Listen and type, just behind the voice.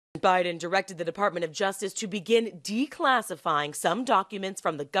Biden directed the Department of Justice to begin declassifying some documents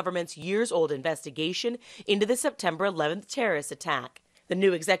from the government's years-old investigation into the September 11th terrorist attack. The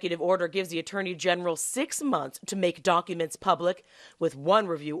new executive order gives the Attorney General 6 months to make documents public, with one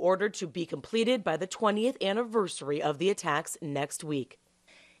review ordered to be completed by the 20th anniversary of the attacks next week.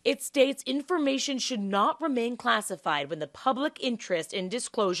 It states information should not remain classified when the public interest in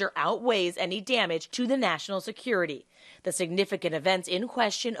disclosure outweighs any damage to the national security. The significant events in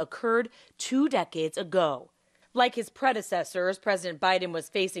question occurred 2 decades ago. Like his predecessors, President Biden was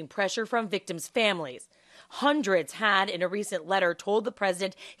facing pressure from victims' families. Hundreds had, in a recent letter, told the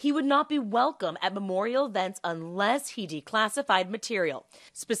president he would not be welcome at memorial events unless he declassified material,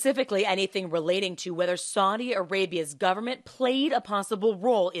 specifically anything relating to whether Saudi Arabia's government played a possible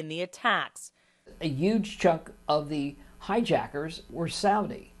role in the attacks. A huge chunk of the hijackers were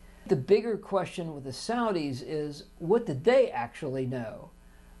Saudi. The bigger question with the Saudis is, what did they actually know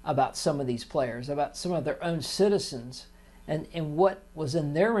about some of these players, about some of their own citizens, and what was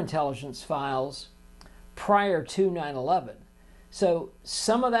in their intelligence files prior to 9/11. So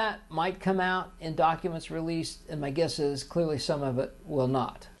some of that might come out in documents released, and my guess is clearly some of it will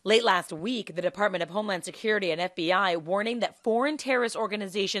not. Late last week, the Department of Homeland Security and FBI warning that foreign terrorist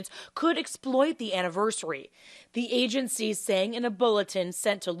organizations could exploit the anniversary. The agency saying in a bulletin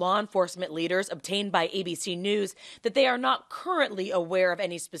sent to law enforcement leaders obtained by ABC News that they are not currently aware of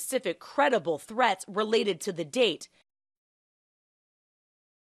any specific credible threats related to the date.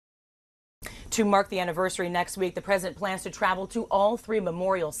 To mark the anniversary next week, the president plans to travel to all 3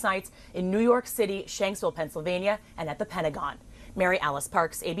 memorial sites in New York City, Shanksville, Pennsylvania, and at the Pentagon. Mary Alice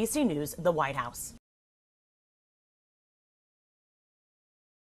Parks, ABC News, the White House.